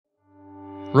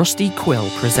Rusty Quill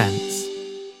presents.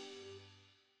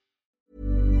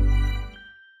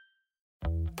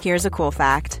 Here's a cool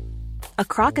fact. A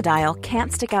crocodile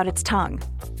can't stick out its tongue.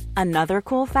 Another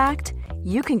cool fact,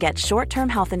 you can get short-term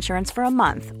health insurance for a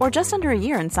month or just under a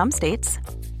year in some states.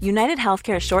 United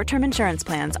Healthcare short-term insurance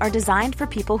plans are designed for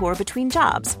people who are between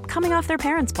jobs, coming off their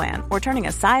parents' plan, or turning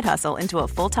a side hustle into a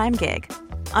full-time gig.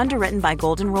 Underwritten by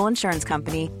Golden Rule Insurance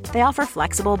Company, they offer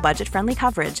flexible, budget-friendly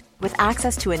coverage with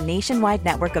access to a nationwide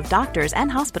network of doctors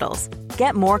and hospitals.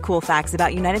 Get more cool facts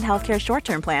about United Healthcare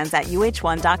short-term plans at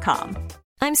uh1.com.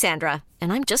 I'm Sandra,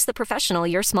 and I'm just the professional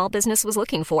your small business was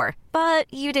looking for.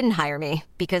 But you didn't hire me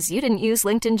because you didn't use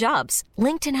LinkedIn Jobs.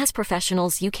 LinkedIn has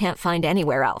professionals you can't find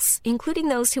anywhere else, including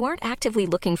those who aren't actively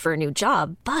looking for a new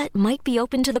job, but might be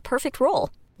open to the perfect role,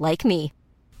 like me.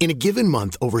 In a given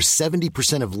month, over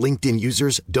 70% of LinkedIn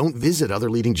users don't visit other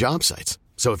leading job sites.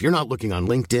 So if you're not looking on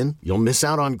LinkedIn, you'll miss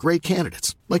out on great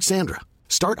candidates like Sandra.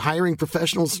 Start hiring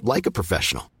professionals like a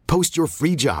professional. Post your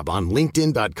free job on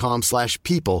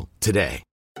linkedin.com/people today.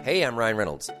 Hey, I'm Ryan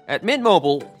Reynolds. At Mint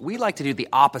Mobile, we like to do the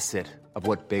opposite of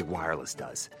what Big Wireless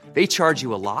does. They charge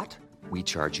you a lot, we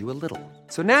charge you a little.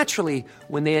 So naturally,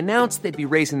 when they announced they'd be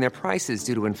raising their prices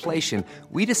due to inflation,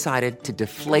 we decided to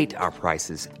deflate our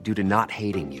prices due to not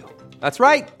hating you. That's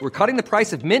right. We're cutting the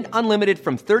price of Mint Unlimited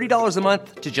from $30 a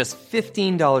month to just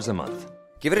 $15 a month.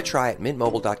 Give it a try at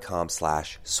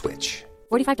mintmobile.com/switch.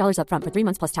 $45 up front for 3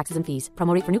 months plus taxes and fees.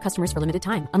 Promo rate for new customers for limited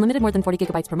time. Unlimited more than 40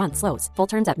 gigabytes per month. Slows full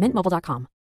terms at mintmobile.com.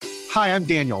 Hi, I'm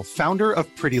Daniel, founder of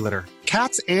Pretty Litter.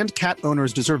 Cats and cat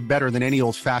owners deserve better than any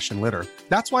old-fashioned litter.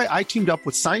 That's why I teamed up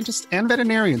with scientists and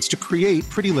veterinarians to create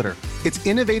Pretty Litter. Its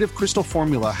innovative crystal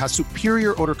formula has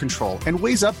superior odor control and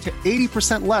weighs up to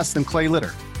 80% less than clay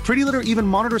litter. Pretty Litter even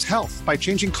monitors health by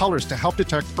changing colors to help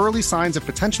detect early signs of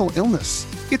potential illness.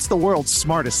 It's the world's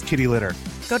smartest kitty litter.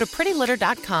 Go to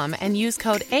prettylitter.com and use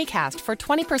code ACAST for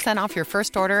 20% off your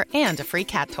first order and a free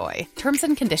cat toy. Terms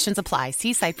and conditions apply.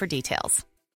 See site for details.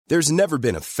 There's never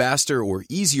been a faster or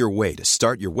easier way to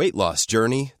start your weight loss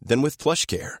journey than with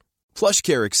PlushCare.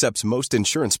 PlushCare accepts most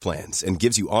insurance plans and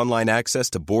gives you online access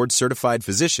to board-certified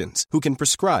physicians who can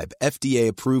prescribe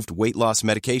FDA-approved weight loss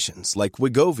medications like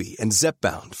Wegovy and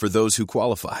Zepbound for those who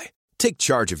qualify. Take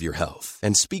charge of your health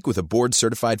and speak with a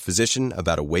board-certified physician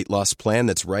about a weight loss plan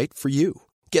that's right for you.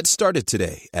 Get started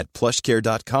today at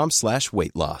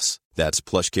plushcare.com/weight loss. That's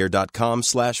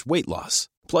plushcare.com/weight loss.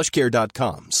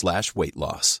 plushcare.com/weight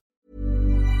loss.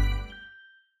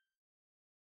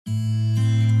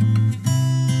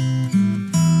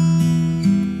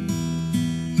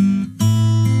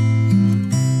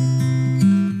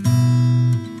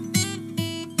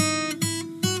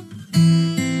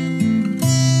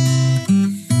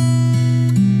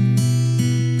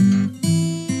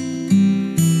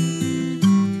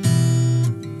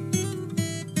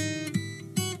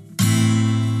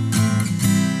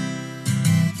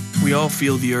 We all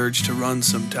feel the urge to run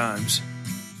sometimes.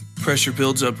 Pressure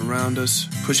builds up around us,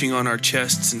 pushing on our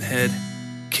chests and head,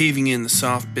 caving in the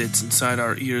soft bits inside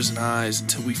our ears and eyes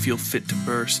until we feel fit to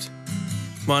burst.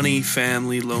 Money,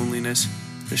 family, loneliness,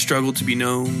 the struggle to be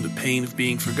known, the pain of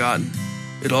being forgotten,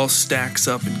 it all stacks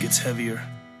up and gets heavier,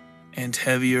 and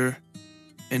heavier,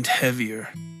 and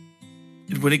heavier.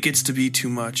 And when it gets to be too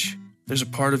much, there's a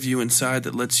part of you inside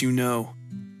that lets you know,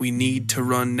 we need to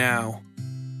run now.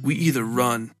 We either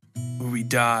run or we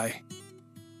die.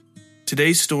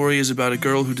 Today's story is about a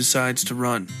girl who decides to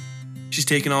run. She's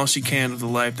taken all she can of the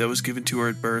life that was given to her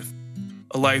at birth,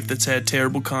 a life that's had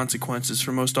terrible consequences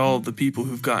for most all of the people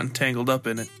who've gotten tangled up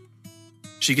in it.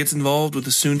 She gets involved with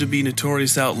a soon-to-be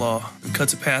notorious outlaw and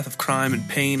cuts a path of crime and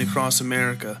pain across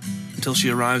America until she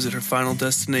arrives at her final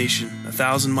destination,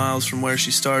 1,000 miles from where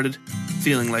she started,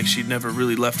 feeling like she'd never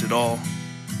really left at all.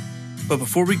 But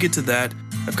before we get to that,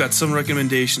 I've got some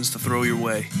recommendations to throw your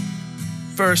way.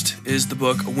 First is the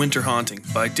book A Winter Haunting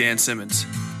by Dan Simmons.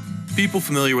 People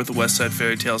familiar with the West Side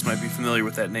Fairy Tales might be familiar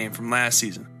with that name from last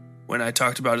season, when I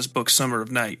talked about his book Summer of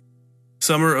Night.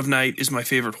 Summer of Night is my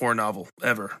favorite horror novel,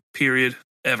 ever. Period.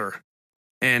 Ever.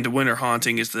 And A Winter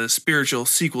Haunting is the spiritual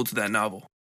sequel to that novel.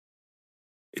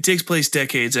 It takes place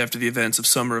decades after the events of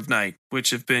Summer of Night,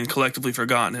 which have been collectively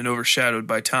forgotten and overshadowed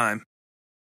by time.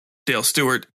 Dale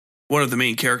Stewart, one of the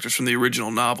main characters from the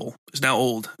original novel, is now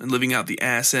old and living out the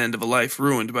ass end of a life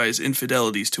ruined by his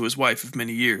infidelities to his wife of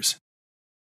many years.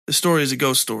 The story is a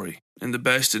ghost story, in the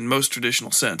best and most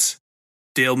traditional sense.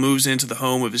 Dale moves into the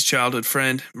home of his childhood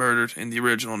friend, murdered in the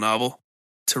original novel,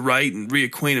 to write and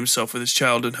reacquaint himself with his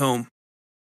childhood home.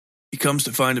 He comes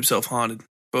to find himself haunted,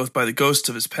 both by the ghosts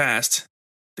of his past,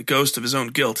 the ghost of his own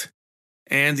guilt,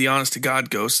 and the honest-to-God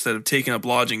ghosts that have taken up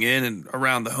lodging in and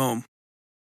around the home.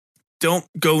 Don't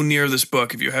go near this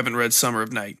book if you haven't read Summer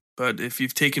of Night, but if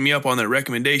you've taken me up on that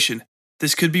recommendation,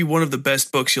 this could be one of the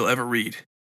best books you'll ever read.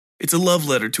 It's a love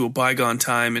letter to a bygone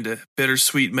time and a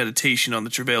bittersweet meditation on the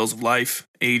travails of life,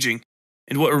 aging,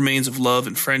 and what remains of love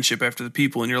and friendship after the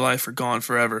people in your life are gone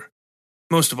forever.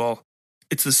 Most of all,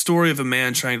 it's the story of a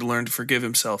man trying to learn to forgive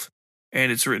himself,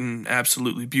 and it's written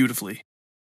absolutely beautifully.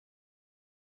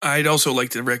 I'd also like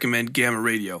to recommend Gamma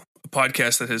Radio, a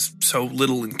podcast that has so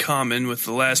little in common with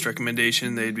the last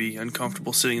recommendation they'd be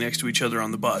uncomfortable sitting next to each other on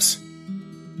the bus.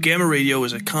 Gamma Radio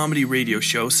is a comedy radio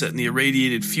show set in the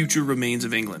irradiated future remains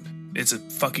of England. It's a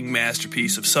fucking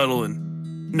masterpiece of subtle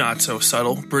and not so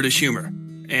subtle British humor,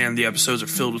 and the episodes are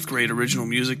filled with great original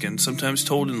music and sometimes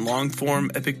told in long-form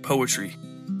epic poetry.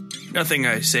 Nothing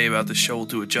I say about this show will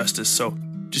do it justice, so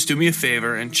just do me a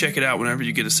favor and check it out whenever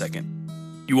you get a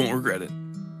second. You won't regret it.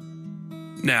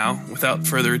 Now, without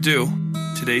further ado,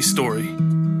 today's story,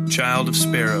 Child of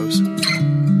Sparrows.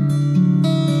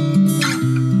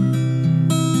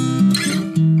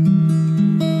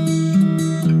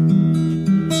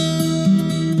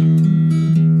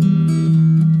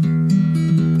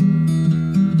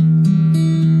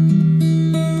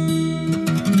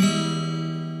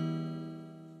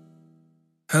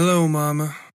 Hello,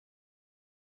 Mama.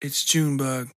 It's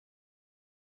Junebug.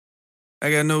 I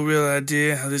got no real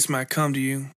idea how this might come to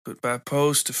you, but by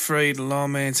post, or freight, or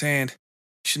lawman's hand,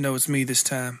 you should know it's me this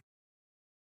time.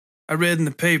 I read in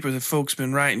the paper that folks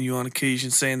been writing you on occasion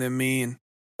saying they're me and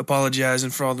apologizing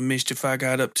for all the mischief I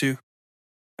got up to.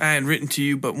 I ain't written to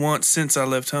you but once since I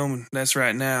left home, and that's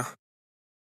right now.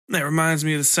 That reminds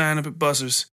me of the sign up at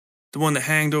Buster's, the one that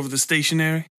hanged over the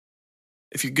stationery.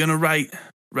 If you're gonna write,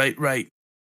 write right.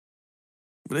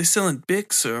 Were they selling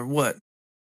Bics or what?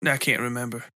 I can't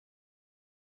remember.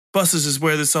 Buses is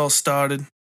where this all started,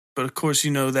 but of course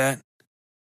you know that.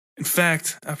 In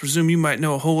fact, I presume you might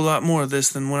know a whole lot more of this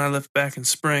than when I left back in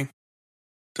spring.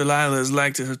 Delilah is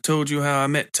like to have told you how I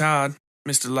met Todd,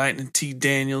 Mr. Lightning T.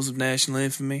 Daniels of national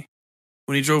infamy,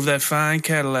 when he drove that fine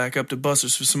Cadillac up to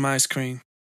Buster's for some ice cream.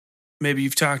 Maybe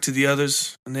you've talked to the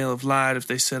others, and they'll have lied if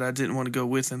they said I didn't want to go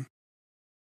with him.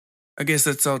 I guess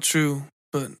that's all true,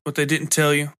 but what they didn't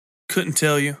tell you, couldn't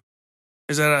tell you,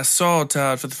 is that I saw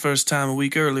Todd for the first time a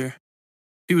week earlier.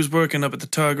 He was working up at the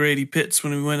Targrady pits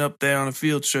when we went up there on a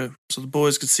field trip, so the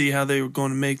boys could see how they were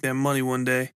going to make their money one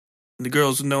day, and the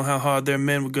girls would know how hard their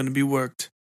men were going to be worked.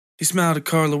 He smiled at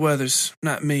Carla Weathers,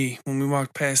 not me, when we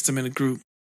walked past him in a group.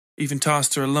 Even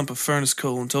tossed her a lump of furnace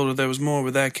coal and told her there was more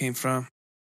where that came from.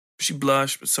 She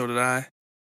blushed, but so did I.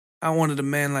 I wanted a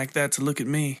man like that to look at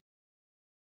me.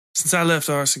 Since I left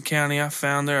Arson County, I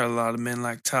found there are a lot of men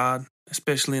like Todd,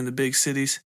 especially in the big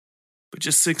cities. But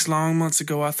just 6 long months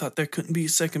ago, I thought there couldn't be a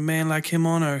second man like him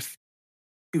on earth.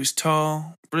 He was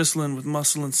tall, bristling with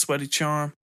muscle and sweaty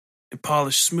charm, and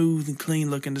polished smooth and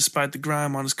clean-looking despite the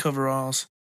grime on his coveralls.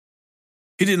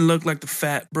 He didn't look like the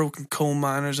fat, broken coal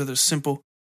miners or their simple,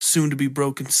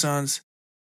 soon-to-be-broken sons.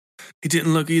 He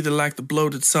didn't look either like the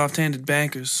bloated, soft-handed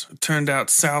bankers who turned out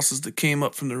souses that came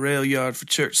up from the rail yard for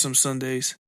church some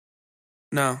Sundays.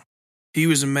 No, he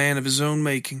was a man of his own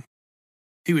making.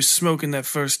 He was smoking that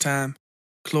first time,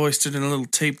 cloistered in a little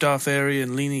taped-off area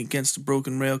and leaning against a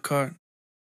broken rail cart.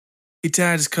 He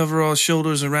tied his coverall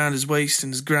shoulders around his waist,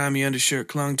 and his grimy undershirt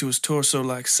clung to his torso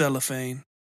like cellophane.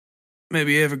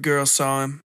 Maybe every girl saw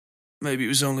him. Maybe it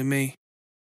was only me.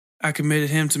 I committed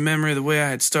him to memory the way I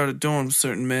had started doing with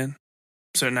certain men,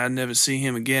 certain I'd never see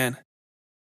him again.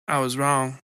 I was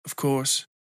wrong, of course.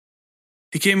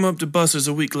 He came up to Buster's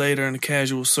a week later in a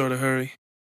casual sort of hurry,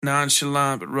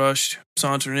 nonchalant but rushed,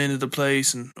 sauntering into the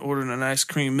place and ordering an ice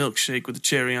cream milkshake with a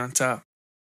cherry on top.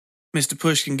 Mr.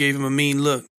 Pushkin gave him a mean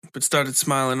look, but started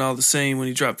smiling all the same when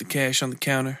he dropped the cash on the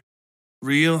counter.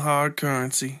 Real hard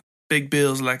currency, big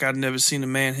bills like I'd never seen a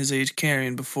man his age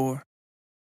carrying before.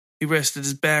 He rested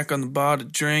his back on the bar to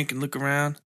drink and look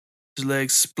around, his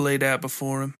legs splayed out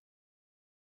before him.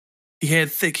 He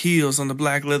had thick heels on the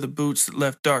black leather boots that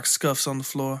left dark scuffs on the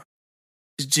floor.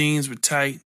 His jeans were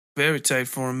tight, very tight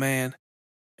for a man,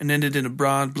 and ended in a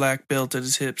broad black belt at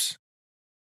his hips.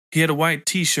 He had a white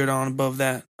t-shirt on above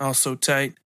that, also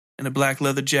tight, and a black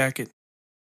leather jacket.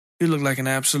 He looked like an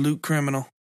absolute criminal,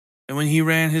 and when he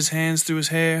ran his hands through his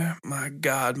hair, my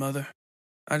God, Mother,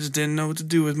 I just didn't know what to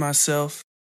do with myself.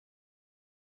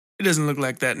 It doesn't look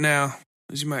like that now,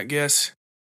 as you might guess.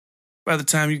 By the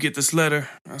time you get this letter,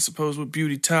 I suppose what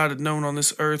beauty Todd had known on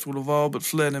this earth would have all but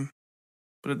fled him.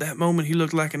 But at that moment he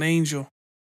looked like an angel,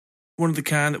 one of the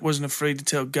kind that wasn't afraid to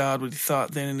tell God what he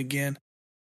thought then and again,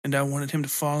 and I wanted him to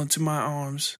fall into my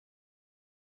arms.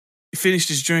 He finished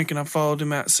his drink and I followed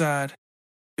him outside.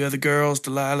 The other girls,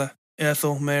 Delilah,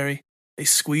 Ethel, Mary, They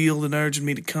squealed and urged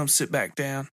me to come sit back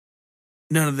down.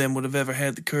 None of them would have ever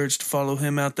had the courage to follow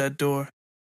him out that door.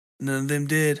 None of them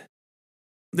did.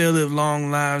 They'll live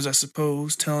long lives, I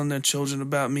suppose, telling their children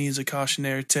about me as a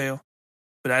cautionary tale.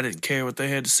 But I didn't care what they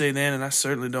had to say then, and I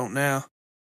certainly don't now.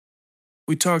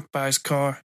 We talked by his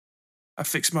car. I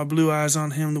fixed my blue eyes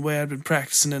on him the way I'd been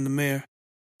practicing in the mirror,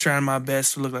 trying my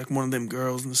best to look like one of them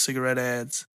girls in the cigarette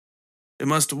ads. It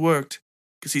must have worked,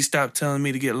 because he stopped telling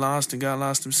me to get lost and got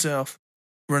lost himself,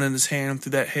 running his hand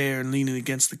through that hair and leaning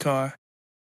against the car.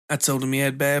 I told him he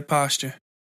had bad posture,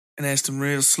 and asked him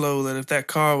real slow that if that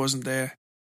car wasn't there,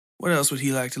 what else would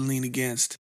he like to lean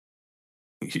against?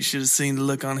 You should have seen the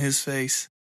look on his face.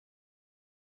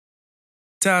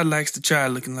 Todd likes to try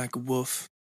looking like a wolf.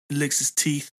 He licks his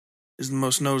teeth, is the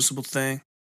most noticeable thing.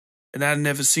 And I'd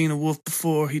never seen a wolf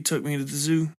before he took me to the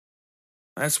zoo.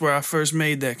 That's where I first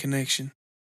made that connection.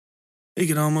 He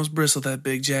could almost bristle that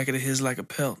big jacket of his like a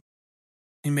pelt.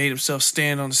 He made himself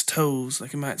stand on his toes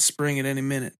like he might spring at any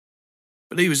minute.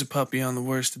 But he was a puppy on the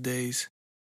worst of days.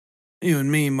 You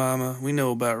and me, Mama, we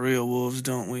know about real wolves,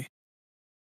 don't we?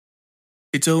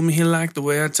 He told me he liked the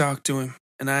way I talked to him,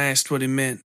 and I asked what he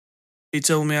meant. He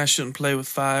told me I shouldn't play with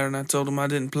fire, and I told him I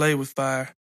didn't play with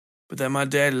fire, but that my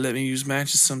daddy let me use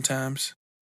matches sometimes.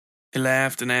 He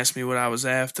laughed and asked me what I was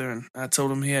after, and I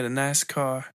told him he had a nice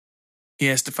car. He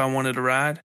asked if I wanted a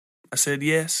ride. I said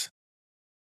yes.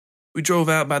 We drove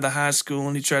out by the high school,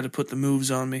 and he tried to put the moves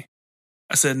on me.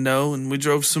 I said no, and we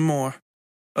drove some more.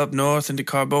 Up north into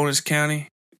Carbonas County,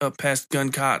 up past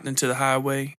Gun Cotton into the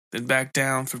highway, then back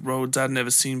down for roads I'd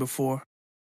never seen before.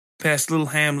 Past little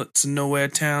hamlets and nowhere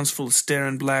towns full of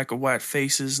staring black or white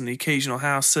faces and the occasional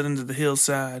house set into the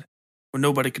hillside where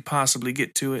nobody could possibly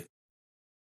get to it.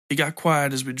 He got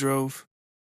quiet as we drove.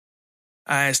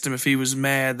 I asked him if he was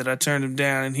mad that I turned him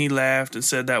down, and he laughed and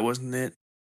said that wasn't it.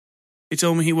 He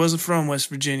told me he wasn't from West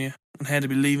Virginia and had to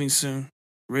be leaving soon,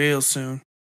 real soon.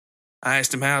 I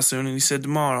asked him how soon, and he said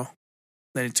tomorrow.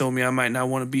 Then he told me I might not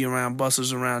want to be around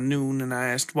buses around noon, and I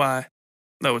asked why,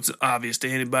 though it's obvious to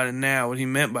anybody now what he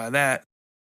meant by that.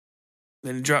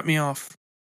 Then he dropped me off.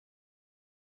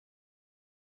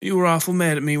 You were awful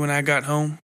mad at me when I got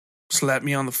home. Slapped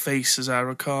me on the face, as I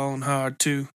recall, and hard,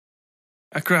 too.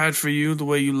 I cried for you the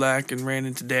way you like and ran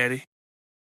into Daddy.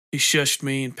 He shushed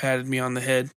me and patted me on the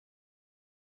head.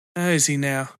 How is he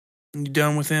now? You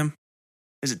done with him?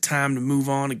 Is it time to move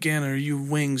on again, or are your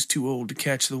wings too old to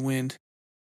catch the wind?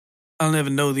 I'll never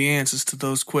know the answers to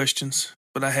those questions,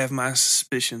 but I have my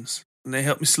suspicions, and they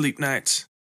help me sleep nights.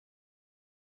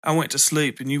 I went to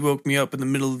sleep, and you woke me up in the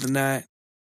middle of the night.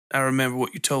 I remember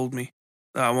what you told me,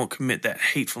 though I won't commit that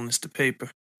hatefulness to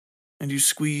paper. And you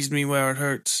squeezed me where it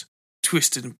hurts,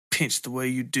 twisted and pinched the way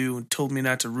you do, and told me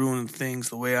not to ruin things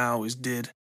the way I always did.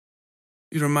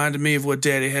 You reminded me of what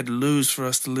Daddy had to lose for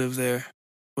us to live there,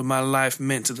 what my life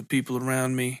meant to the people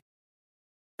around me.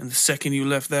 And the second you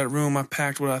left that room, I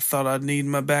packed what I thought I'd need in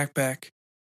my backpack.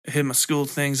 I hid my school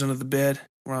things under the bed,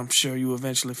 where I'm sure you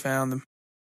eventually found them.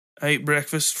 I ate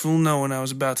breakfast, full knowing I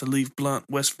was about to leave Blunt,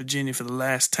 West Virginia for the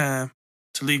last time,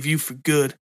 to leave you for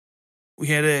good. We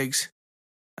had eggs.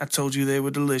 I told you they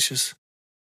were delicious.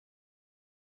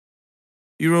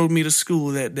 You rode me to school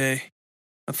that day.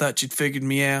 I thought you'd figured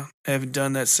me out, having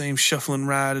done that same shuffling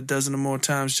ride a dozen or more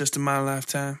times just in my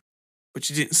lifetime. But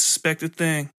you didn't suspect a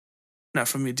thing, not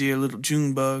from your dear little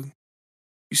June bug.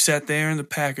 You sat there in the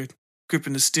Packard,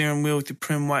 gripping the steering wheel with your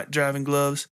prim white driving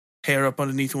gloves, hair up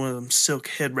underneath one of them silk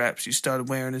head wraps you started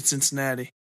wearing in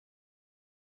Cincinnati.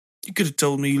 You could have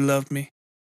told me you loved me.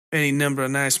 Any number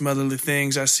of nice motherly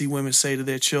things I see women say to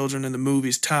their children in the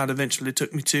movies Todd eventually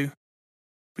took me to.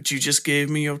 But you just gave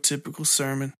me your typical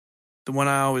sermon, the one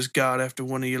I always got after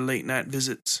one of your late-night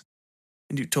visits.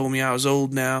 And you told me I was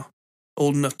old now,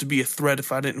 old enough to be a threat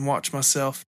if I didn't watch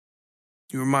myself.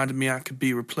 You reminded me I could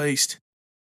be replaced.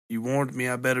 You warned me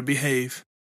I better behave.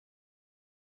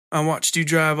 I watched you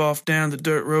drive off down the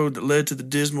dirt road that led to the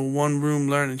dismal one-room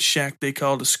learning shack they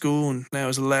called a school, and that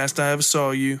was the last I ever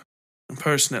saw you, in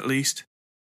person at least.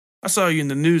 I saw you in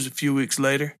the news a few weeks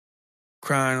later,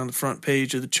 crying on the front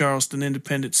page of the Charleston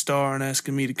Independent Star and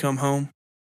asking me to come home.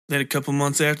 Then a couple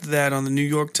months after that on the New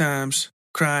York Times,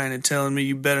 crying and telling me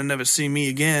you better never see me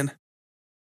again.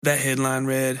 That headline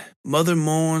read, "Mother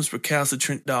Mourns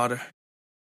Recalcitrant Daughter."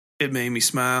 It made me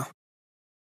smile.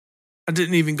 I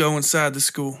didn't even go inside the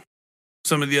school.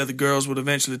 Some of the other girls would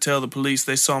eventually tell the police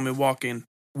they saw me walking,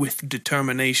 with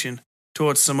determination,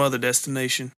 towards some other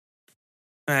destination.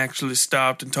 I actually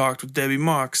stopped and talked with Debbie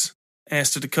Marks,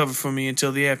 asked her to cover for me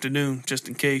until the afternoon, just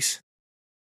in case.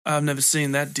 I've never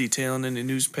seen that detail in any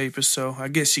newspaper, so I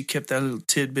guess she kept that little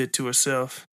tidbit to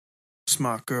herself.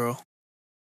 Smart girl.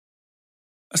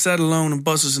 I sat alone in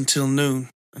buses until noon,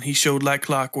 and he showed like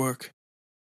clockwork.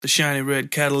 The shiny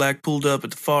red Cadillac pulled up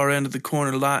at the far end of the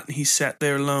corner lot, and he sat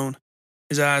there alone,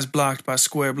 his eyes blocked by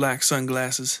square black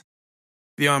sunglasses.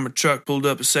 The armored truck pulled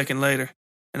up a second later,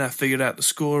 and I figured out the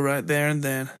score right there and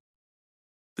then.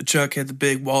 The truck had the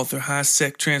big Walther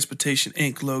High-Sec Transportation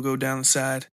Inc. logo down the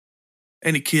side.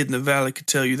 Any kid in the valley could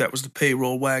tell you that was the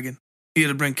payroll wagon. He had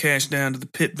to bring cash down to the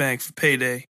pit bank for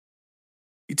payday.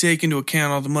 You take into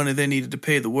account all the money they needed to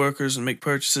pay the workers and make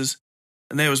purchases,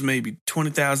 and there was maybe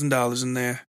 $20,000 in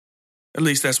there. At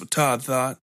least that's what Todd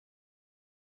thought.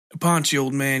 A paunchy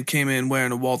old man came in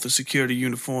wearing a Walther security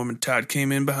uniform, and Todd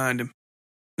came in behind him.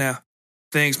 Now,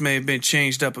 things may have been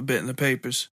changed up a bit in the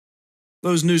papers.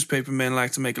 Those newspaper men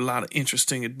like to make a lot of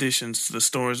interesting additions to the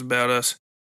stories about us,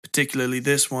 particularly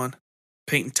this one,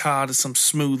 painting Todd as some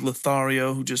smooth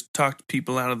Lothario who just talked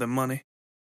people out of their money.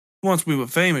 Once we were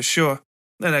famous, sure,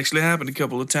 that actually happened a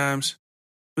couple of times,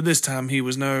 but this time he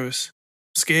was nervous,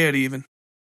 scared even.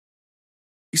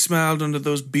 He smiled under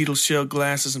those beetle shell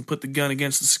glasses and put the gun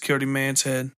against the security man's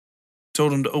head,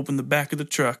 told him to open the back of the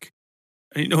truck.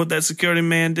 And you know what that security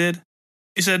man did?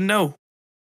 He said no.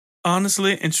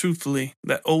 Honestly and truthfully,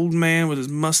 that old man with his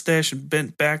mustache and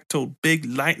bent back told Big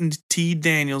Lightened T.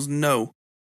 Daniels no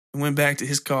and went back to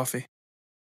his coffee.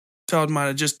 Todd might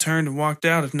have just turned and walked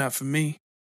out if not for me.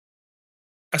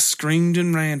 I screamed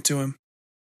and ran to him,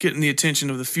 getting the attention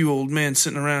of the few old men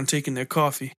sitting around taking their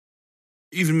coffee.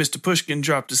 Even Mr. Pushkin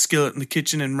dropped his skillet in the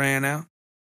kitchen and ran out.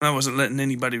 I wasn't letting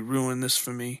anybody ruin this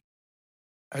for me.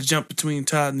 I jumped between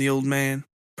Todd and the old man,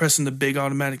 pressing the big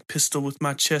automatic pistol with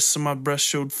my chest so my breast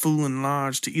showed full and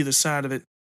large to either side of it.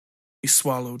 He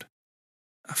swallowed.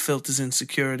 I felt his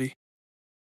insecurity.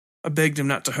 I begged him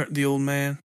not to hurt the old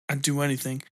man. I'd do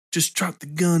anything. Just drop the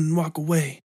gun and walk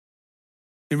away.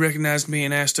 He recognized me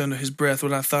and asked under his breath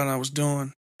what I thought I was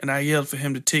doing, and I yelled for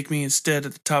him to take me instead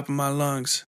at the top of my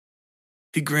lungs.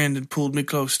 He grinned and pulled me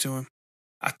close to him.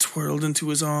 I twirled into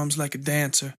his arms like a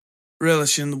dancer,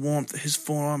 relishing the warmth of his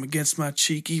forearm against my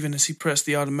cheek even as he pressed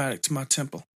the automatic to my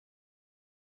temple.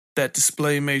 That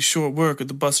display made short work of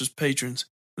the busser's patrons.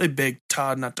 They begged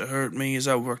Todd not to hurt me as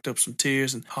I worked up some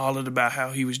tears and hollered about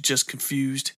how he was just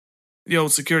confused. The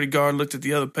old security guard looked at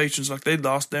the other patrons like they'd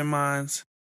lost their minds.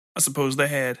 I suppose they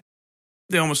had.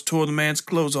 They almost tore the man's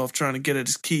clothes off trying to get at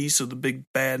his keys so the big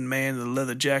bad man in the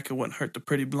leather jacket wouldn't hurt the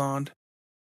pretty blonde.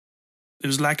 It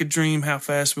was like a dream how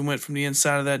fast we went from the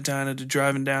inside of that diner to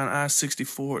driving down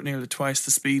I-64 at nearly twice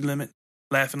the speed limit,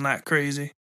 laughing like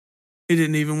crazy. He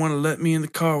didn't even want to let me in the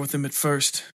car with him at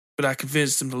first, but I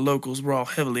convinced him the locals were all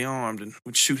heavily armed and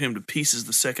would shoot him to pieces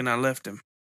the second I left him.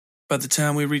 By the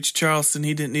time we reached Charleston,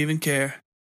 he didn't even care.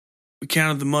 We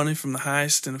counted the money from the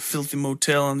heist in a filthy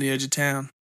motel on the edge of town.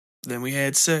 Then we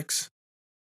had sex.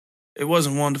 It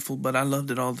wasn't wonderful, but I loved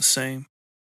it all the same.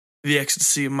 The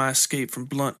ecstasy of my escape from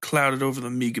Blunt clouded over the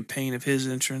meager pain of his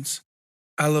entrance.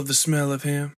 I loved the smell of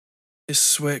him, his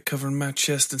sweat covering my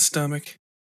chest and stomach,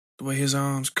 the way his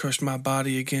arms crushed my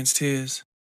body against his.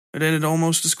 It ended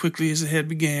almost as quickly as it had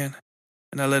began,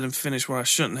 and I let him finish where I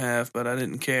shouldn't have, but I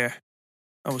didn't care.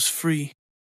 I was free.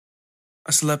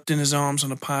 I slept in his arms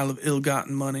on a pile of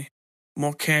ill-gotten money,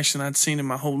 more cash than I'd seen in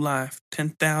my whole life,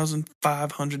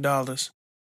 $10,500.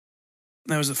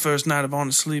 That was the first night of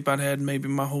honest sleep I'd had in maybe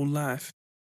my whole life,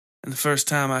 and the first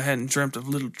time I hadn't dreamt of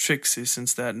little Trixie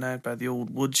since that night by the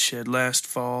old woodshed last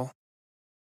fall.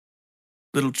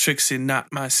 Little Trixie, not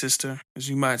my sister, as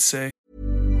you might say.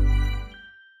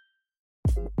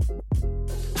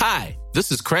 Hi,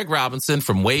 this is Craig Robinson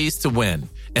from Ways to Win,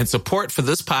 and support for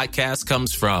this podcast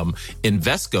comes from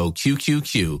Invesco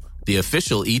QQQ, the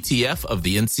official ETF of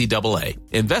the NCAA.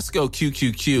 Invesco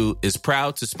QQQ is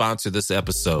proud to sponsor this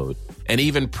episode, and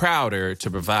even prouder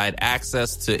to provide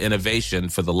access to innovation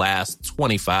for the last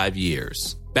 25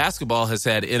 years. Basketball has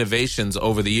had innovations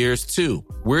over the years, too.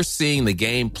 We're seeing the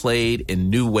game played in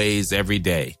new ways every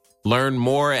day. Learn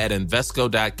more at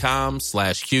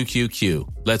Invesco.com/QQQ.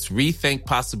 Let's rethink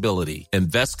possibility.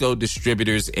 Invesco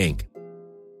Distributors, Inc.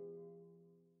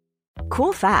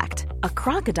 Cool fact, a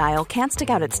crocodile can't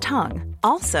stick out its tongue.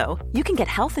 Also, you can get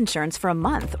health insurance for a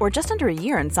month or just under a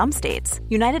year in some states.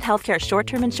 United Healthcare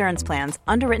short-term insurance plans,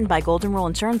 underwritten by Golden Rule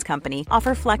Insurance Company,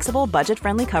 offer flexible,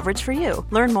 budget-friendly coverage for you.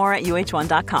 Learn more at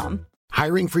UH1.com.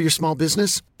 Hiring for your small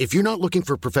business? If you're not looking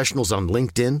for professionals on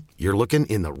LinkedIn, you're looking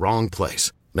in the wrong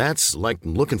place. That's like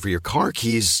looking for your car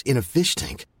keys in a fish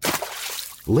tank.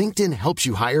 LinkedIn helps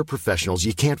you hire professionals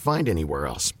you can't find anywhere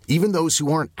else, even those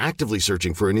who aren't actively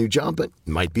searching for a new job but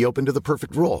might be open to the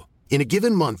perfect role. In a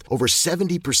given month, over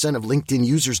 70% of LinkedIn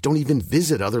users don't even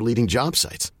visit other leading job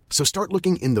sites. So start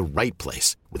looking in the right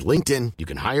place. With LinkedIn, you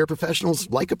can hire professionals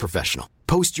like a professional.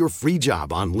 Post your free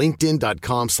job on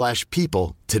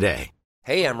linkedin.com/people today.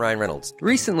 Hey, I'm Ryan Reynolds.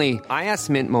 Recently, I asked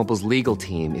Mint Mobile's legal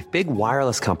team if big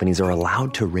wireless companies are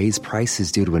allowed to raise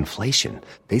prices due to inflation.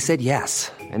 They said yes.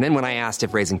 And then when I asked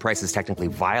if raising prices technically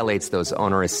violates those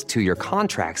onerous two-year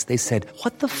contracts, they said,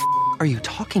 "What the f*** are you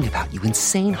talking about, you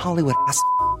insane Hollywood ass?"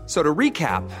 So to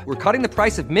recap, we're cutting the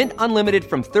price of Mint Unlimited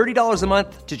from $30 a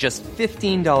month to just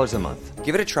 $15 a month.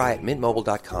 Give it a try at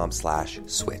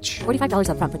mintmobile.com/switch. $45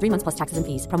 up front for 3 months plus taxes and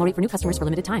fees. Promo rate for new customers for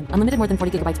limited time. Unlimited more than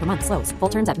 40 gigabytes per month. Slows full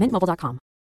terms at mintmobile.com.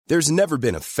 There's never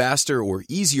been a faster or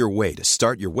easier way to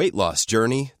start your weight loss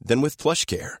journey than with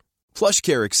PlushCare.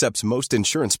 PlushCare accepts most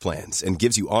insurance plans and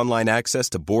gives you online access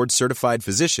to board-certified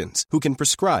physicians who can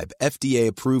prescribe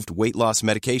FDA-approved weight loss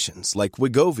medications like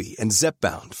Wegovy and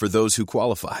Zepbound for those who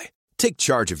qualify. Take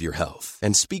charge of your health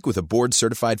and speak with a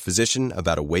board-certified physician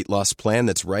about a weight loss plan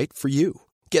that's right for you.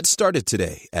 Get started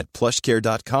today at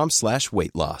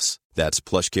plushcare.com/weight loss. That's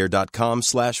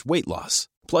plushcare.com/weight loss.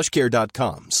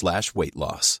 plushcare.com/weight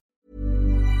loss.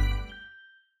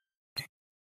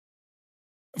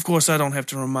 Of course, I don't have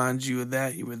to remind you of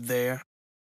that. You were there.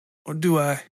 Or do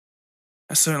I?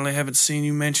 I certainly haven't seen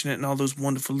you mention it in all those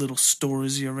wonderful little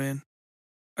stories you're in.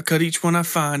 I cut each one I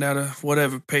find out of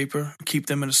whatever paper and keep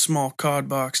them in a small card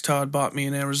box Todd bought me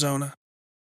in Arizona.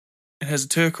 It has a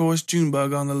turquoise June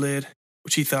bug on the lid,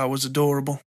 which he thought was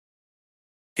adorable.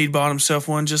 He'd bought himself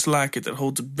one just like it that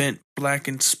holds a bent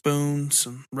blackened spoon,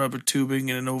 some rubber tubing,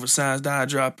 and an oversized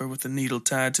eyedropper with a needle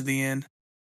tied to the end.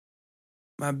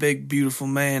 My big, beautiful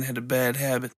man had a bad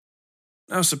habit.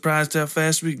 I was surprised how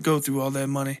fast we could go through all that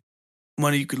money.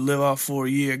 Money you could live off for a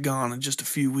year, gone in just a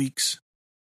few weeks.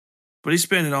 But he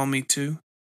spent it on me too,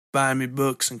 buying me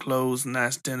books and clothes and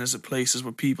nice dinners at places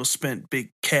where people spent big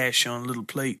cash on little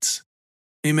plates.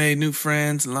 He made new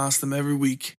friends and lost them every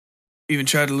week. Even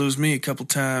tried to lose me a couple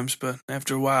times, but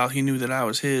after a while he knew that I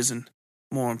was his and,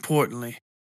 more importantly,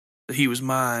 that he was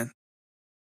mine.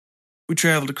 We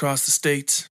traveled across the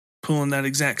states, pulling that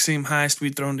exact same heist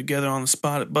we'd thrown together on the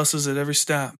spot at buses at every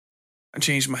stop. I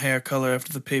changed my hair color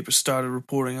after the papers started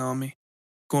reporting on me,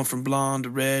 going from blonde to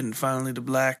red and finally to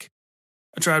black.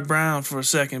 I tried brown for a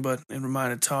second, but it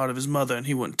reminded Todd of his mother and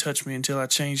he wouldn't touch me until I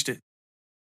changed it.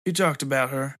 He talked about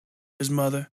her, his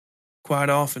mother, quite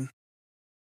often.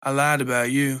 I lied about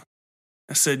you.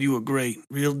 I said you were great,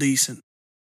 real decent.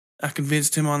 I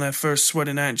convinced him on that first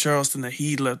sweaty night in Charleston that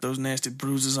he'd left those nasty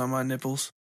bruises on my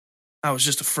nipples. I was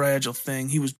just a fragile thing.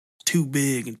 He was too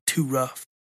big and too rough.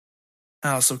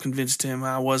 I also convinced him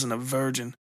I wasn't a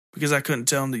virgin because I couldn't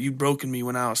tell him that you'd broken me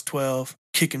when I was 12,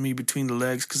 kicking me between the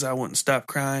legs because I wouldn't stop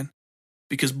crying.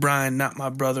 Because Brian not my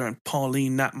brother and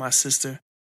Pauline not my sister.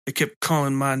 They kept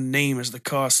calling my name as the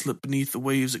car slipped beneath the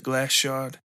waves at Glass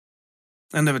Shard.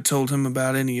 I never told him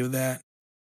about any of that.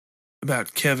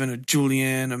 About Kevin or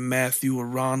Julianne or Matthew or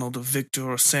Ronald or Victor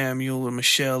or Samuel or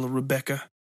Michelle or Rebecca.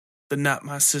 The not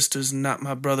my sisters and not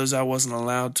my brothers I wasn't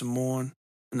allowed to mourn.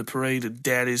 And the parade of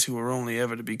daddies who were only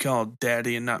ever to be called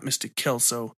daddy and not Mr.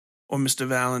 Kelso or Mr.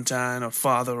 Valentine or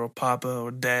father or papa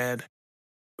or dad.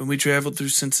 When we traveled through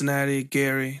Cincinnati,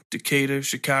 Gary, Decatur,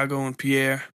 Chicago, and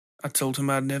Pierre, I told him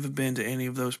I'd never been to any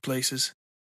of those places.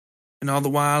 And all the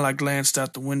while I glanced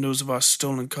out the windows of our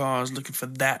stolen cars looking for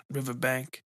that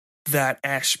riverbank, that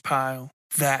ash pile,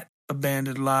 that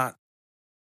abandoned lot.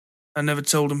 I never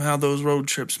told him how those road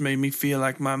trips made me feel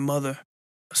like my mother,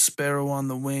 a sparrow on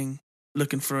the wing,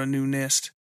 looking for a new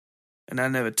nest. And I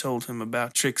never told him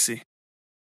about Trixie.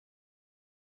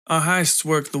 Our heists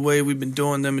worked the way we'd been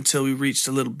doing them until we reached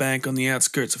a little bank on the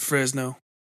outskirts of Fresno.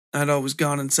 I'd always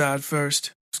gone inside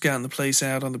first, scouting the place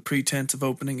out on the pretense of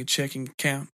opening a checking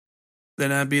account.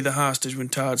 Then I'd be the hostage when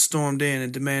Todd stormed in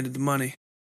and demanded the money.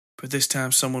 But this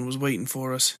time someone was waiting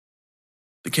for us.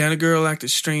 The counter girl acted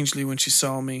strangely when she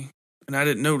saw me, and I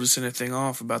didn't notice anything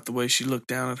off about the way she looked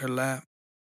down at her lap.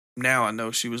 Now I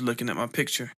know she was looking at my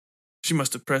picture. She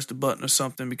must have pressed a button or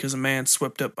something because a man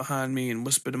swept up behind me and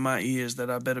whispered in my ears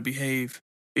that I better behave.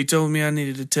 He told me I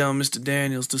needed to tell Mr.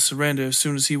 Daniels to surrender as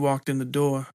soon as he walked in the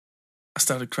door. I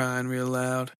started crying real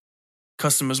loud.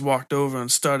 Customers walked over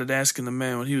and started asking the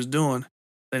man what he was doing.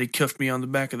 Then he cuffed me on the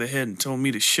back of the head and told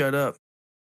me to shut up.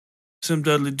 Some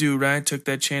Dudley do-right took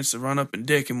that chance to run up and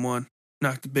deck him one,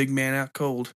 knocked the big man out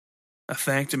cold. I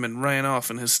thanked him and ran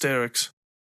off in hysterics.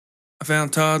 I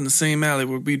found Todd in the same alley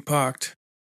where we'd parked.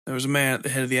 There was a man at the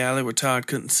head of the alley where Todd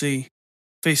couldn't see,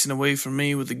 facing away from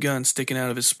me with a gun sticking out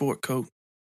of his sport coat.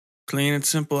 Clean and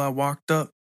simple, I walked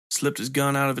up, slipped his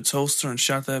gun out of its holster and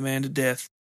shot that man to death.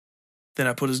 Then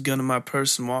I put his gun in my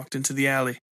purse and walked into the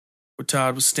alley, where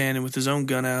Todd was standing with his own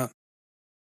gun out.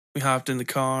 We hopped in the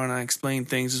car and I explained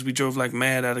things as we drove like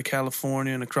mad out of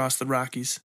California and across the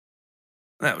Rockies.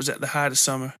 That was at the height of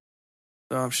summer,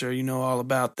 so I'm sure you know all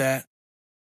about that.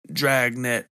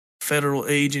 Dragnet, federal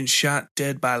agent shot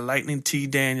dead by Lightning T.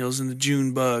 Daniels in the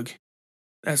June bug.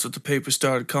 That's what the paper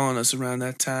started calling us around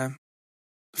that time.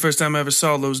 The first time I ever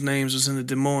saw those names was in the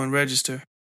Des Moines Register.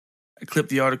 I clipped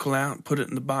the article out and put it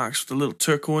in the box with a little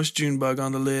turquoise June bug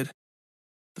on the lid.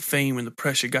 The fame and the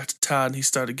pressure got to Todd and he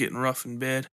started getting rough in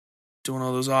bed, doing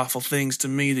all those awful things to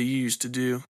me that you used to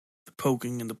do, the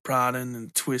poking and the prodding and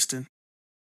the twisting.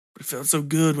 But it felt so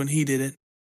good when he did it.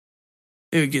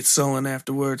 He would get sullen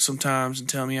afterwards sometimes and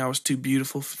tell me I was too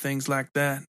beautiful for things like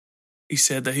that. He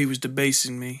said that he was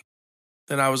debasing me,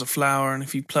 that I was a flower and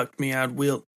if he plucked me I'd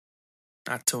wilt.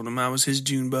 I told him I was his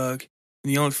June bug,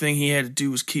 and the only thing he had to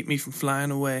do was keep me from flying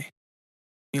away.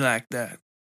 He liked that.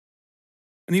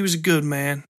 And he was a good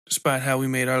man, despite how we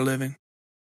made our living.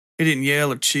 He didn't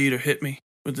yell or cheat or hit me,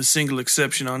 with a single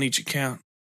exception on each account.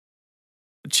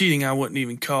 The cheating I wouldn't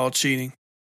even call cheating.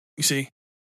 You see,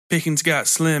 pickings got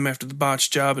slim after the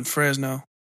botched job in Fresno.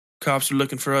 Cops were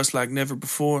looking for us like never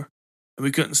before, and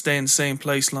we couldn't stay in the same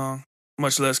place long,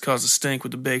 much less cause a stink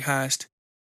with the big heist.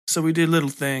 So we did little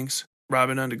things,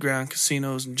 robbing underground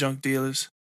casinos and junk dealers.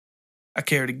 I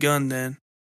carried a gun then,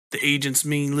 the agent's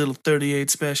mean little .38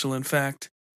 special, in fact.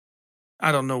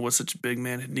 I don't know what such a big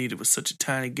man had needed with such a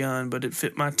tiny gun, but it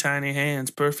fit my tiny hands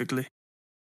perfectly.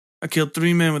 I killed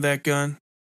 3 men with that gun.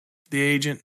 The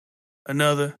agent,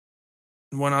 another,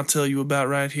 and one I'll tell you about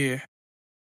right here.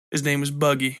 His name was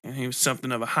Buggy, and he was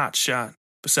something of a hot shot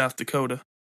for South Dakota.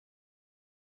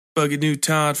 Buggy knew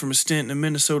Todd from a stint in a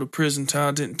Minnesota prison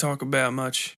Todd didn't talk about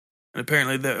much, and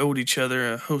apparently they owed each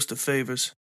other a host of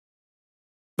favors.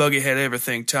 Buggy had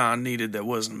everything Todd needed that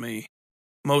wasn't me,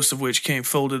 most of which came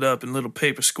folded up in little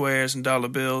paper squares and dollar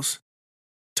bills.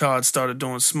 Todd started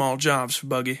doing small jobs for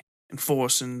Buggy,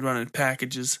 enforcing and running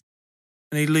packages,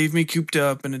 and he'd leave me cooped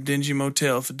up in a dingy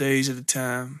motel for days at a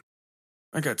time.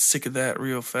 I got sick of that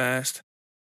real fast.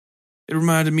 It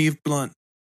reminded me of Blunt,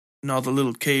 and all the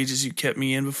little cages you kept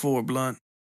me in before Blunt.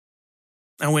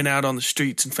 I went out on the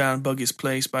streets and found Buggy's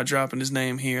place by dropping his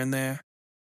name here and there.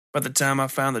 By the time I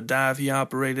found the dive he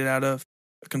operated out of,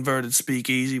 a converted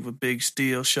speakeasy with big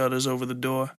steel shutters over the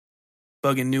door,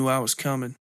 Buggy knew I was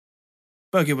coming.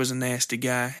 Buggy was a nasty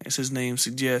guy, as his name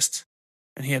suggests,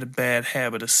 and he had a bad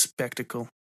habit of spectacle.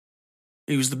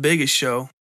 He was the biggest show,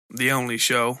 the only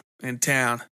show, in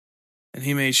town, and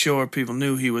he made sure people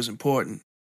knew he was important.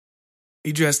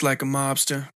 He dressed like a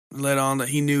mobster, and let on that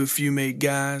he knew a few made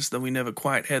guys, though he never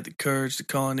quite had the courage to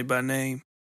call any by name.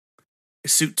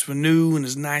 His suits were new and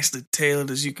as nicely tailored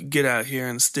as you could get out here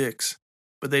in the sticks,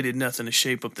 but they did nothing to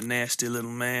shape up the nasty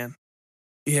little man.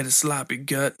 He had a sloppy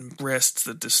gut and breasts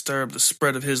that disturbed the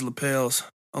spread of his lapels,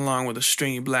 along with a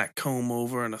stringy black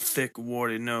comb-over and a thick,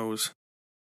 warty nose.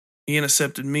 He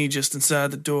intercepted me just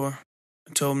inside the door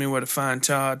and told me where to find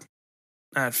Todd.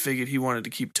 I had figured he wanted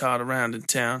to keep Todd around in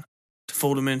town, to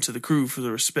fold him into the crew for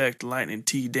the respect Lightning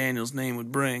T. Daniels' name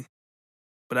would bring.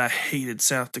 But I hated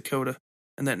South Dakota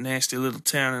and that nasty little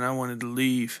town, and I wanted to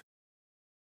leave.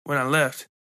 When I left,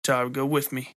 Todd would go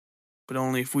with me, but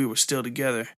only if we were still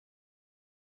together.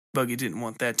 Buggy didn't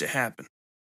want that to happen.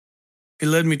 He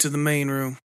led me to the main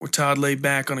room, where Todd lay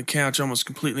back on a couch almost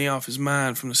completely off his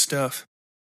mind from the stuff.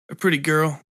 A pretty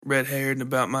girl, red-haired and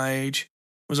about my age,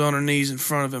 was on her knees in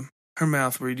front of him, her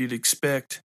mouth where you'd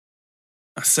expect.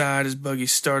 I sighed as Buggy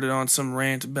started on some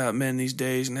rant about men these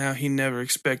days and how he never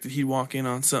expected he'd walk in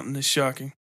on something this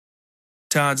shocking.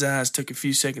 Todd's eyes took a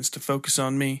few seconds to focus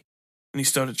on me, and he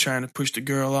started trying to push the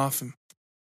girl off him.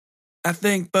 I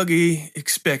think Buggy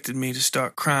expected me to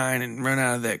start crying and run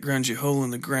out of that grungy hole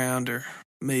in the ground, or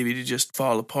maybe to just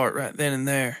fall apart right then and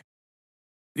there.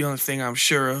 The only thing I'm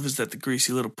sure of is that the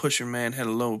greasy little pusher man had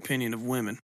a low opinion of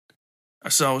women. I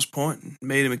saw his point and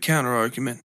made him a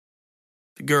counter-argument.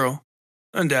 The girl,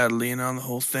 undoubtedly in on the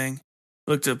whole thing,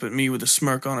 looked up at me with a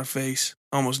smirk on her face,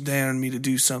 almost daring me to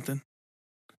do something.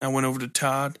 I went over to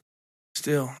Todd,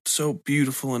 still so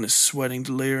beautiful in his sweating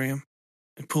delirium,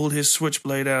 and pulled his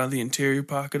switchblade out of the interior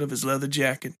pocket of his leather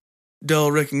jacket.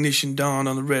 Dull recognition dawned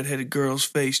on the red-headed girl's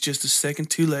face just a second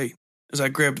too late as I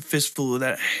grabbed a fistful of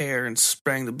that hair and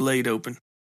sprang the blade open.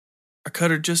 I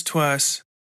cut her just twice,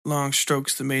 long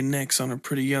strokes that made necks on her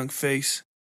pretty young face.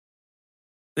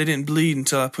 They didn't bleed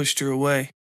until I pushed her away,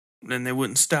 then they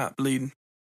wouldn't stop bleeding.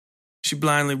 She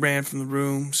blindly ran from the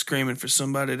room, screaming for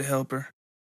somebody to help her.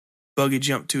 Buggy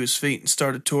jumped to his feet and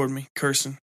started toward me,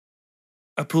 cursing.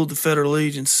 I pulled the federal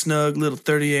agent's snug little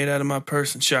 .38 out of my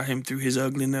purse and shot him through his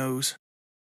ugly nose.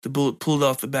 The bullet pulled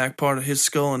off the back part of his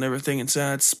skull and everything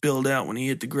inside spilled out when he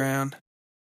hit the ground.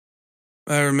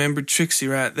 I remembered Trixie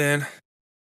right then,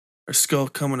 her skull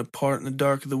coming apart in the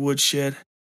dark of the woodshed,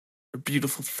 her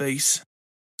beautiful face,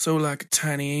 so like a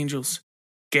tiny angel's,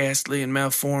 ghastly and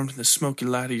malformed in the smoky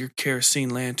light of your kerosene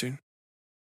lantern.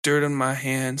 Dirt on my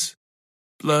hands,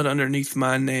 blood underneath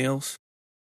my nails.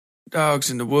 Dogs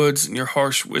in the woods and your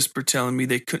harsh whisper telling me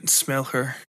they couldn't smell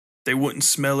her. They wouldn't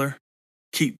smell her.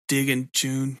 Keep digging,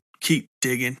 June. Keep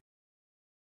digging.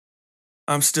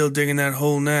 I'm still digging that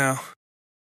hole now.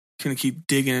 Gonna keep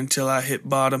digging until I hit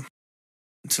bottom.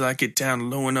 Until I get down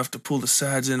low enough to pull the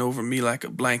sides in over me like a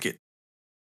blanket.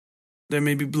 There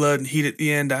may be blood and heat at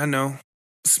the end, I know.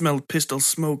 The smell of pistol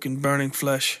smoke and burning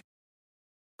flesh.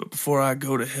 But before I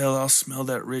go to hell, I'll smell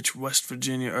that rich West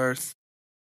Virginia earth.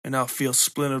 And I'll feel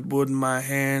splintered wood in my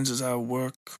hands as I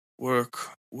work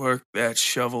that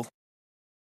shovel.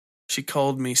 She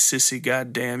called me sissy,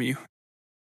 goddamn you.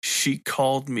 She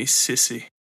called me sissy.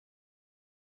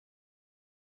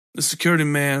 The security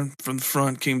man from the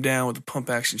front came down with a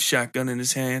pump-action shotgun in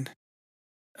his hand.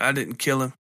 I didn't kill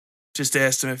him. Just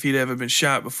asked him if he'd ever been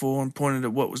shot before and pointed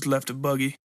at what was left of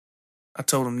Buggy. I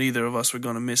told him neither of us were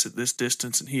going to miss at this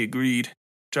distance, and he agreed,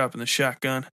 dropping the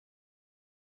shotgun.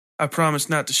 I promised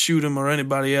not to shoot him or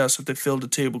anybody else if they filled the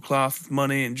tablecloth with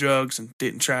money and drugs and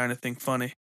didn't try anything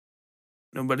funny.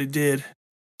 Nobody did,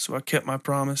 so I kept my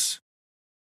promise.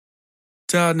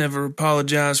 Todd never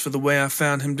apologized for the way I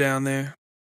found him down there.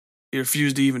 He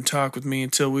refused to even talk with me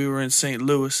until we were in St.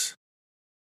 Louis.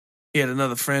 He had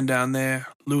another friend down there,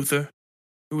 Luther,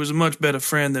 who was a much better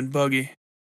friend than Buggy.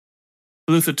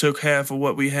 Luther took half of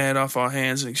what we had off our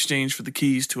hands in exchange for the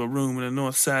keys to a room in a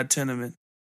North Side tenement.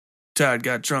 Todd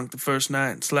got drunk the first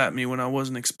night and slapped me when I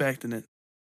wasn't expecting it.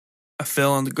 I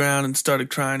fell on the ground and started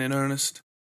crying in earnest.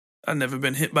 I'd never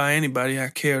been hit by anybody I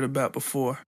cared about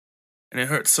before, and it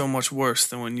hurt so much worse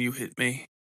than when you hit me.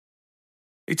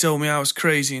 He told me I was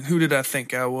crazy, and who did I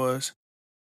think I was?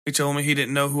 He told me he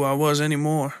didn't know who I was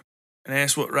anymore, and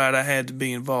asked what right I had to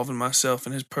be involving myself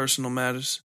in his personal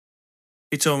matters.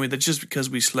 He told me that just because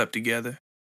we slept together,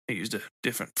 he used a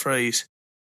different phrase,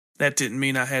 that didn't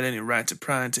mean I had any right to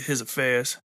pry into his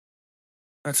affairs.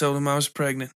 I told him I was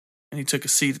pregnant, and he took a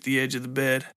seat at the edge of the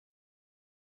bed.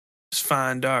 His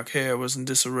fine dark hair was in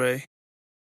disarray.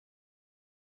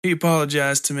 He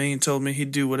apologized to me and told me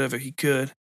he'd do whatever he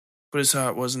could, but his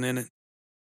heart wasn't in it.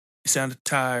 He sounded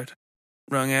tired,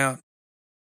 wrung out.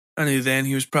 I knew then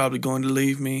he was probably going to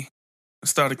leave me. I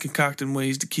started concocting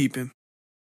ways to keep him.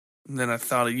 And then I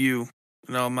thought of you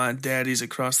and all my daddies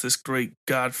across this great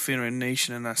God-fearing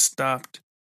nation, and I stopped.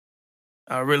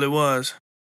 I really was.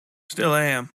 Still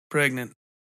am, pregnant.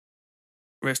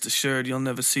 Rest assured you'll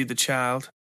never see the child.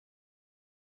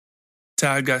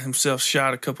 Todd got himself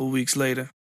shot a couple weeks later.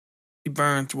 He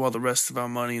burned through all the rest of our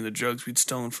money and the drugs we'd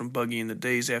stolen from Buggy in the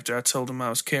days after I told him I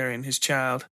was carrying his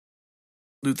child.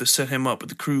 Luther set him up with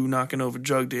the crew knocking over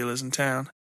drug dealers in town.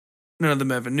 None of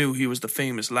them ever knew he was the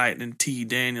famous Lightning T.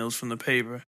 Daniels from the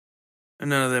paper,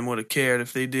 and none of them would have cared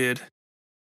if they did.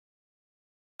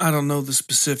 I don't know the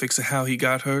specifics of how he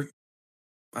got hurt.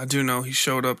 I do know he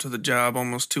showed up to the job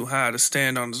almost too high to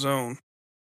stand on his own.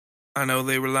 I know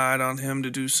they relied on him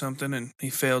to do something, and he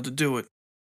failed to do it.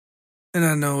 And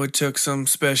I know it took some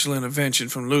special intervention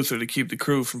from Luther to keep the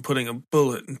crew from putting a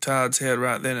bullet in Todd's head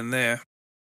right then and there.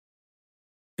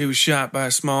 He was shot by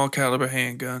a small caliber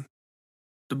handgun.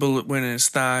 The bullet went in his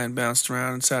thigh and bounced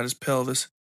around inside his pelvis,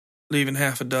 leaving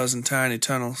half a dozen tiny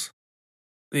tunnels.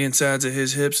 The insides of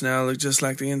his hips now look just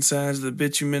like the insides of the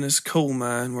bituminous coal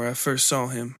mine where I first saw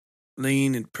him,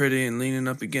 lean and pretty and leaning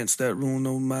up against that ruined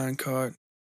old mine cart.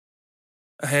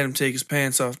 I had him take his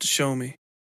pants off to show me.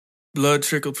 Blood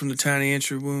trickled from the tiny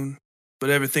entry wound, but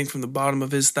everything from the bottom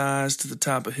of his thighs to the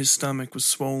top of his stomach was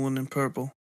swollen and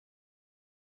purple.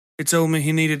 He told me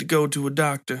he needed to go to a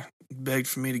doctor and begged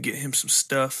for me to get him some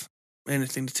stuff,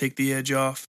 anything to take the edge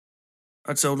off.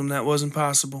 I told him that wasn't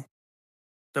possible,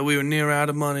 that we were near out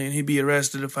of money and he'd be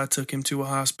arrested if I took him to a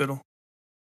hospital.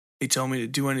 He told me to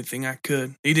do anything I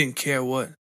could. He didn't care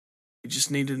what. He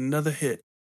just needed another hit.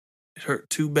 It hurt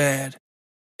too bad.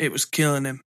 It was killing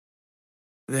him.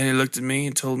 Then he looked at me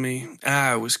and told me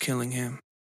I was killing him.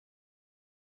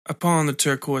 I pawned the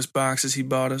turquoise boxes he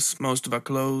bought us, most of our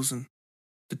clothes, and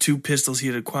the 2 pistols he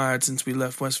had acquired since we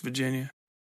left West Virginia.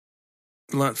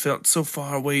 Blunt felt so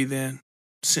far away then,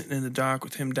 sitting in the dark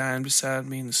with him dying beside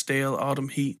me in the stale autumn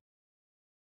heat.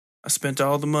 I spent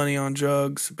all the money on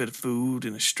drugs, a bit of food,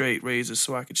 and a straight razor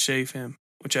so I could shave him,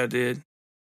 which I did.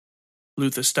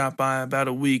 Luther stopped by about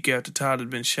a week after Todd had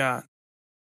been shot.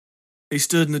 He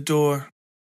stood in the door,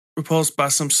 repulsed by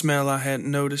some smell I hadn't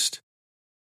noticed.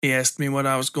 He asked me what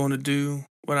I was going to do,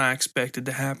 what I expected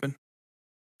to happen.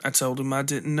 I told him I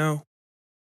didn't know.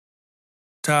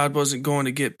 Todd wasn't going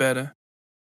to get better,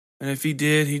 and if he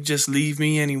did, he'd just leave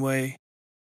me anyway.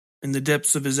 In the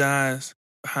depths of his eyes,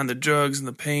 behind the drugs and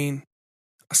the pain,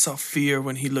 I saw fear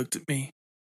when he looked at me.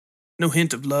 No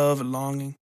hint of love or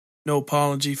longing, no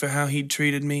apology for how he'd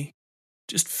treated me,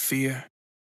 just fear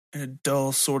and a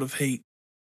dull sort of hate.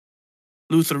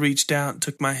 Luther reached out and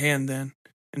took my hand then,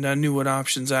 and I knew what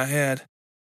options I had.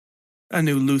 I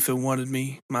knew Luther wanted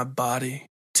me, my body,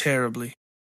 terribly.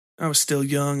 I was still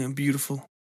young and beautiful,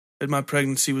 and my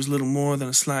pregnancy was little more than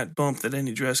a slight bump that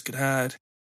any dress could hide.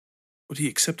 Would he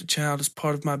accept a child as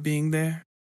part of my being there?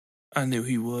 I knew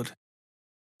he would.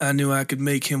 I knew I could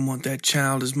make him want that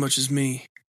child as much as me,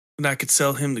 that I could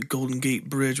sell him the Golden Gate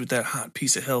Bridge with that hot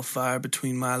piece of hellfire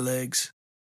between my legs.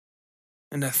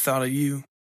 And I thought of you.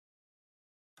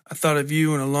 I thought of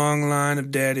you in a long line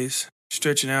of daddies,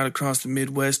 stretching out across the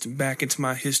Midwest and back into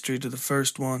my history to the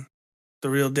first one, the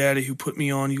real daddy who put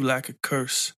me on you like a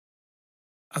curse.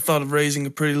 I thought of raising a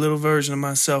pretty little version of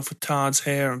myself with Todd's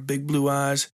hair and big blue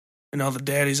eyes and all the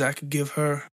daddies I could give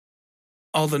her.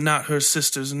 All the not her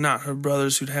sisters and not her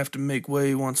brothers who'd have to make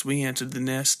way once we entered the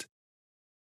nest.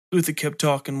 Luther kept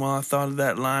talking while I thought of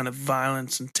that line of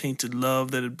violence and tainted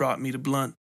love that had brought me to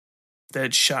Blunt, that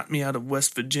had shot me out of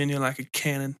West Virginia like a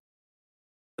cannon,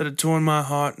 that had torn my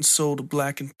heart and soul to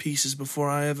blackened pieces before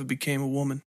I ever became a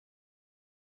woman.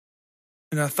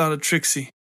 And I thought of Trixie,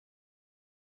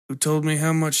 who told me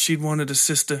how much she'd wanted a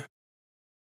sister,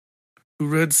 who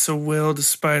read so well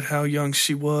despite how young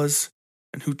she was,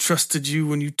 and who trusted you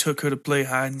when you took her to play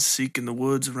hide-and-seek in the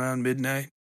woods around midnight,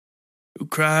 who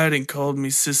cried and called me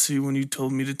sissy when you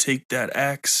told me to take that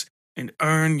axe and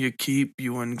earn your keep,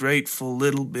 you ungrateful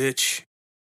little bitch.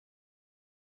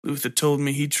 Luther told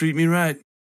me he'd treat me right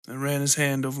and ran his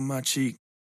hand over my cheek.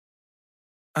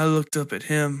 I looked up at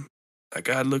him like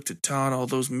I'd looked at Todd all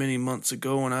those many months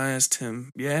ago when I asked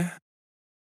him, yeah?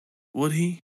 Would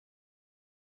he?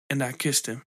 And I kissed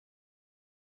him.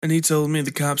 And he told me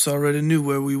the cops already knew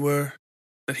where we were,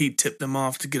 that he'd tipped them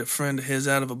off to get a friend of his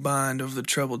out of a bind over the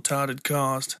trouble Todd had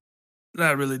caused, that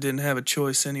I really didn't have a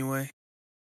choice anyway.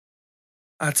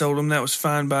 I told him that was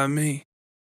fine by me,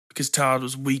 because Todd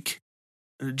was weak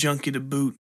and a junkie to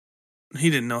boot, and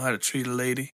he didn't know how to treat a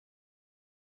lady.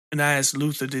 And I asked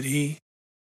Luther, did he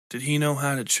know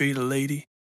how to treat a lady?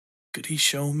 Could he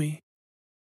show me?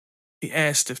 He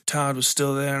asked if Todd was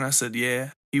still there, and I said,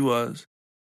 yeah, he was.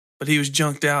 But he was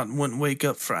junked out and wouldn't wake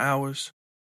up for hours.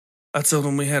 I told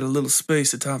him we had a little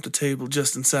space atop the table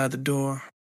just inside the door,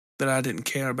 that I didn't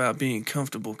care about being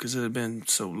comfortable because it had been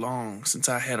so long since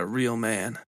I had a real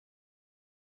man.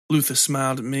 Luther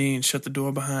smiled at me and shut the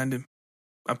door behind him.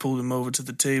 I pulled him over to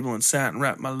the table and sat and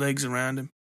wrapped my legs around him,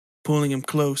 pulling him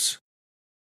close.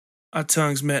 Our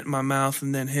tongues met in my mouth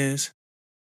and then his.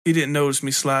 He didn't notice me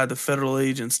slide the federal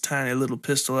agent's tiny little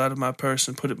pistol out of my purse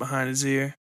and put it behind his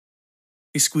ear.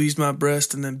 He squeezed my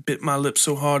breast and then bit my lip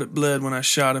so hard it bled when I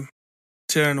shot him,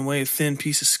 tearing away a thin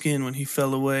piece of skin when he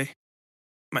fell away.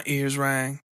 My ears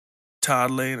rang. Todd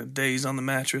lay in a daze on the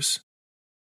mattress.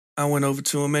 I went over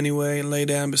to him anyway and lay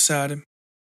down beside him.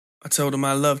 I told him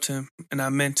I loved him, and I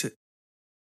meant it.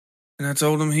 And I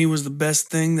told him he was the best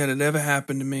thing that had ever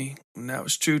happened to me, and that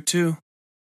was true too.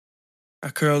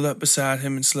 I curled up beside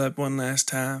him and slept one last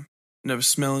time, never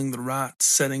smelling the rot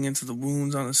setting into the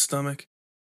wounds on his stomach,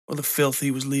 or the filth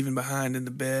he was leaving behind in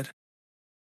the bed.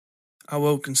 I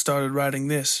woke and started writing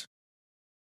this.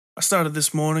 I started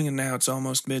this morning and now it's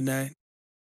almost midnight.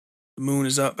 The moon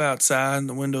is up outside and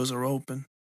the windows are open.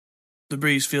 The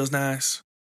breeze feels nice,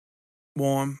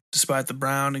 warm, despite the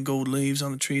brown and gold leaves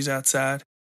on the trees outside.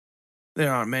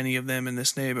 There aren't many of them in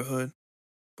this neighborhood,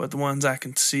 but the ones I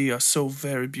can see are so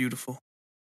very beautiful.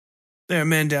 There are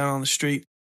men down on the street,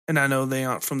 and I know they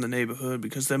aren't from the neighborhood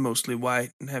because they're mostly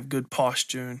white and have good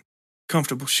posture and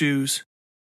comfortable shoes.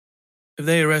 If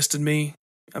they arrested me,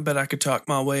 I bet I could talk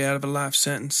my way out of a life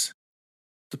sentence.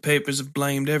 The papers have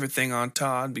blamed everything on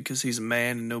Todd because he's a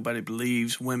man and nobody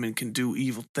believes women can do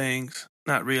evil things.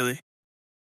 Not really.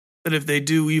 That if they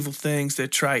do evil things, they're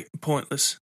trite and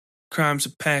pointless. Crimes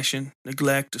of passion,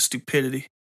 neglect, or stupidity.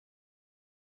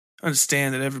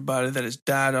 Understand that everybody that has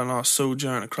died on our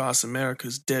sojourn across America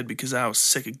is dead because I was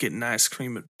sick of getting ice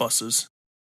cream at buses.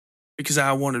 Because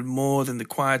I wanted more than the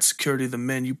quiet security the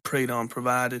men you preyed on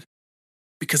provided.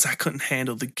 Because I couldn't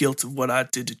handle the guilt of what I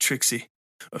did to Trixie,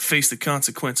 or face the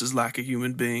consequences like a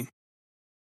human being.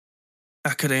 I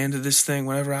could have ended this thing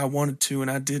whenever I wanted to, and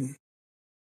I didn't.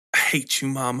 I hate you,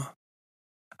 Mama.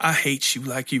 I hate you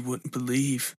like you wouldn't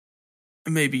believe.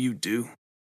 And maybe you do.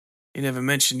 You never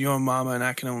mentioned your mama, and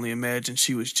I can only imagine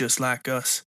she was just like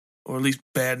us, or at least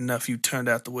bad enough you turned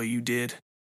out the way you did.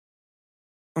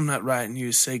 I'm not writing you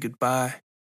to say goodbye.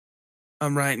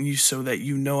 I'm writing you so that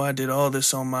you know I did all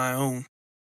this on my own.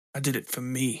 I did it for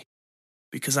me,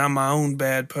 because I'm my own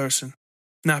bad person,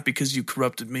 not because you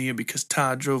corrupted me or because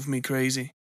Todd drove me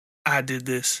crazy. I did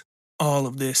this, all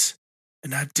of this,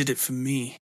 and I did it for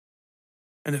me.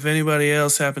 And if anybody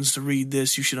else happens to read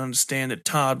this, you should understand that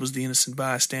Todd was the innocent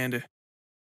bystander.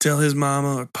 Tell his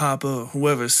mama or papa or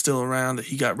whoever is still around that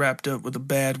he got wrapped up with a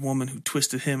bad woman who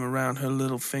twisted him around her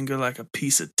little finger like a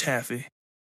piece of taffy.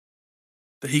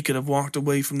 That he could have walked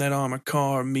away from that armored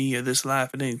car or me or this life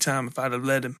at any time if I'd have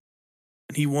let him.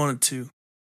 And he wanted to,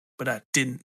 but I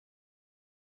didn't.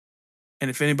 And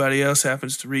if anybody else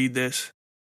happens to read this,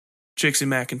 Trixie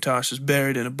McIntosh is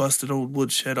buried in a busted old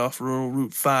woodshed off rural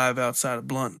Route 5 outside of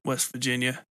Blunt, West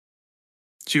Virginia.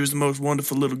 She was the most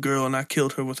wonderful little girl, and I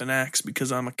killed her with an axe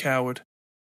because I'm a coward.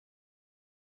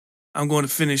 I'm going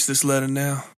to finish this letter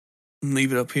now and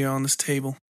leave it up here on this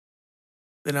table.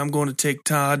 Then I'm going to take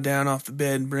Todd down off the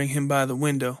bed and bring him by the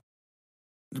window.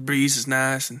 The breeze is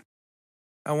nice, and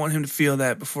I want him to feel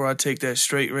that before I take that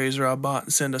straight razor I bought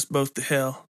and send us both to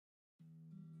hell.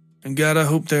 And God, I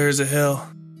hope there is a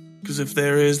hell, because if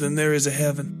there is, then there is a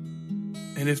heaven.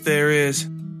 And if there is,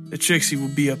 the Trixie will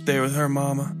be up there with her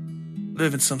mama,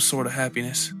 living some sort of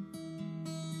happiness.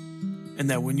 And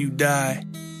that when you die,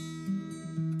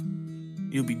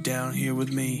 you'll be down here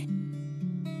with me.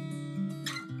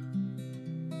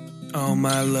 All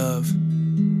my love,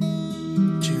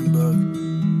 Junebug.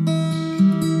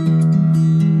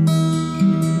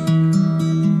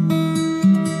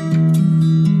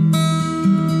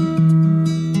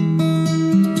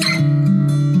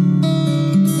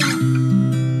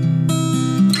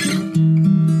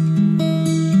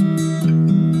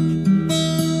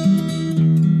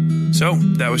 So,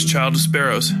 that was Child of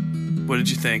Sparrows. What did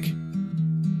you think?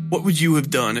 What would you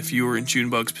have done if you were in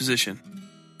Junebug's position?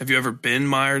 Have you ever been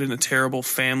mired in a terrible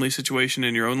family situation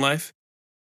in your own life?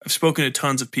 I've spoken to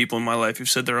tons of people in my life who've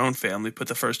said their own family put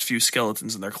the first few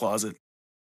skeletons in their closet.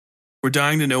 We're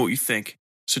dying to know what you think,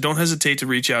 so don't hesitate to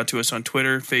reach out to us on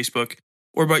Twitter, Facebook,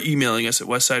 or by emailing us at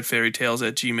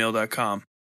westsidefairytales@gmail.com.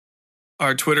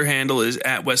 Our Twitter handle is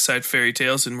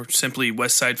 @westsidefairytales, and we're simply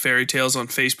Westside Fairytales on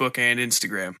Facebook and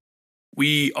Instagram.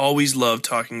 We always love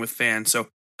talking with fans, so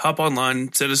hop online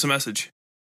and send us a message.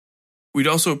 We'd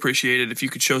also appreciate it if you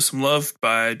could show some love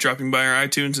by dropping by our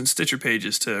iTunes and Stitcher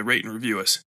pages to rate and review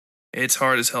us. It's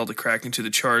hard as hell to crack into the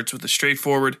charts with a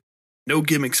straightforward, no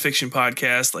gimmicks fiction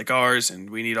podcast like ours, and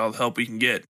we need all the help we can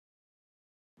get.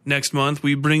 Next month,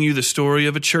 we bring you the story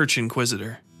of a church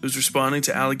inquisitor who's responding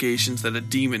to allegations that a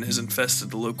demon has infested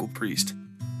the local priest.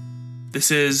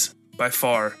 This is, by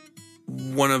far,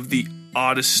 one of the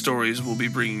oddest stories we'll be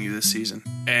bringing you this season,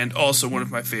 and also one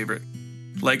of my favorite.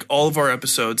 Like all of our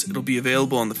episodes, it'll be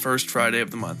available on the first Friday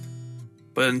of the month.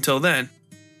 But until then,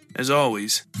 as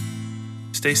always,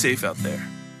 stay safe out there.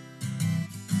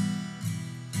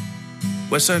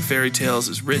 Westside Fairy Tales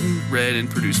is written, read, and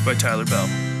produced by Tyler Bell.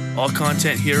 All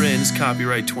content herein is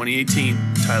copyright 2018,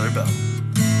 Tyler Bell.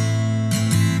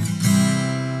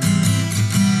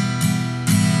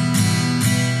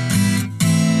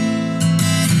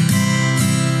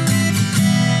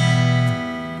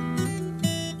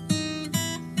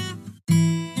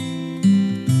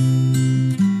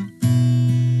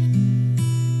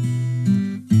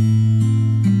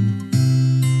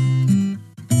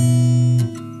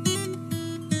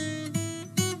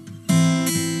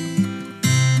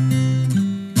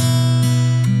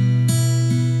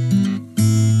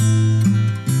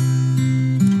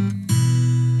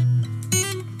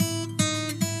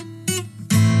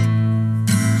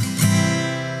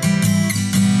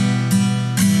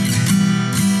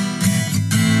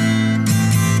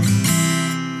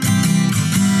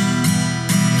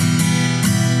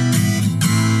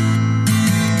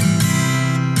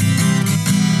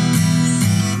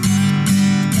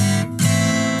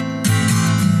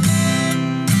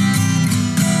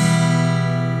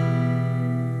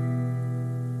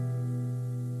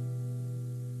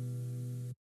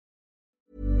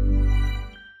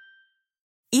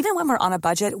 Even when we're on a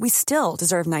budget, we still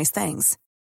deserve nice things.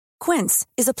 Quince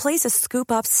is a place to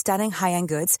scoop up stunning high-end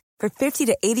goods for 50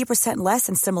 to 80% less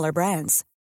than similar brands.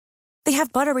 They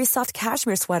have buttery soft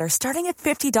cashmere sweaters starting at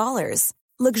 $50,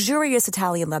 luxurious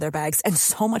Italian leather bags, and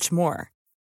so much more.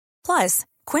 Plus,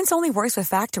 Quince only works with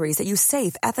factories that use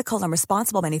safe, ethical, and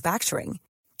responsible manufacturing.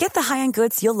 Get the high-end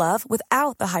goods you'll love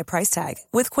without the high price tag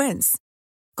with Quince.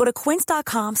 Go to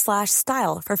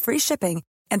quince.com/style for free shipping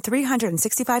and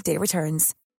 365-day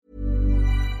returns.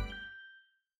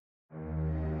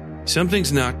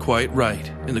 Something's not quite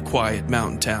right in the quiet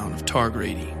mountain town of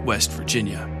Targrady, West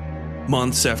Virginia.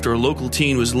 Months after a local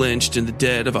teen was lynched in the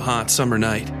dead of a hot summer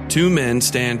night, 2 men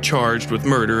stand charged with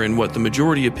murder in what the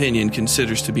majority opinion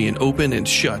considers to be an open and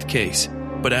shut case.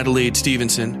 But Adelaide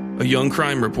Stevenson, a young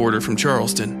crime reporter from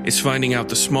Charleston, is finding out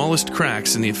the smallest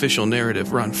cracks in the official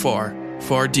narrative run far,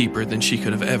 far deeper than she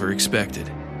could have ever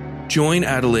expected. Join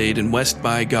Adelaide in West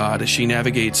by God as she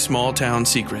navigates small-town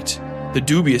secrets, the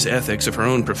dubious ethics of her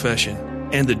own profession,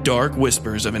 and the dark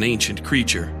whispers of an ancient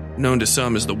creature, known to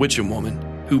some as the Witchem Woman,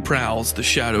 who prowls the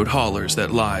shadowed hollers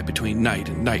that lie between night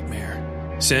and nightmare.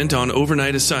 Sent on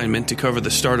overnight assignment to cover the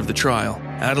start of the trial,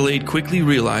 Adelaide quickly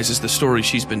realizes the story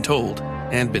she's been told,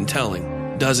 and been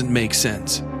telling, doesn't make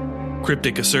sense.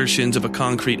 Cryptic assertions of a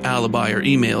concrete alibi are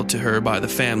emailed to her by the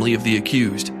family of the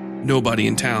accused. Nobody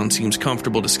in town seems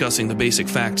comfortable discussing the basic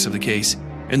facts of the case,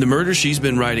 and the murder she's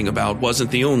been writing about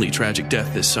wasn't the only tragic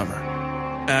death this summer.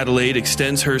 Adelaide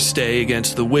extends her stay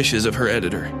against the wishes of her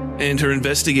editor, and her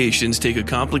investigations take a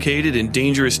complicated and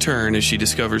dangerous turn as she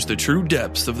discovers the true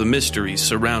depths of the mysteries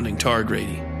surrounding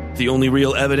Targrady. The only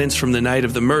real evidence from the night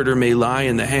of the murder may lie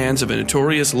in the hands of a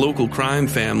notorious local crime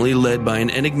family led by an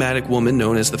enigmatic woman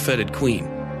known as the Fetid Queen.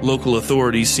 Local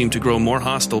authorities seem to grow more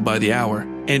hostile by the hour,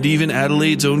 and even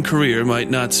Adelaide's own career might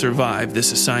not survive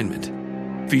this assignment.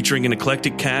 Featuring an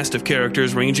eclectic cast of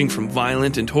characters ranging from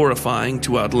violent and horrifying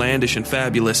to outlandish and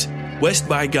fabulous, West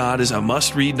by God is a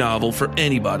must-read novel for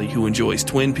anybody who enjoys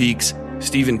Twin Peaks,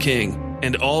 Stephen King,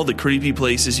 and all the creepy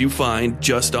places you find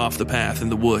just off the path in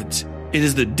the woods. It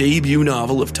is the debut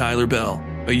novel of Tyler Bell,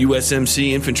 a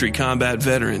USMC infantry combat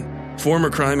veteran, former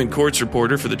crime and courts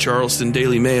reporter for the Charleston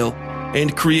Daily Mail,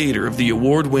 and creator of the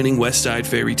award-winning West Side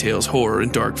Fairy Tales horror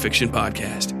and dark fiction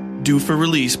podcast. Due for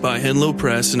release by Henlow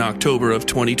Press in October of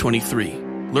 2023.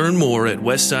 Learn more at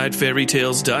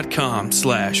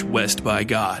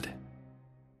westsidefairytales.com/westbygod.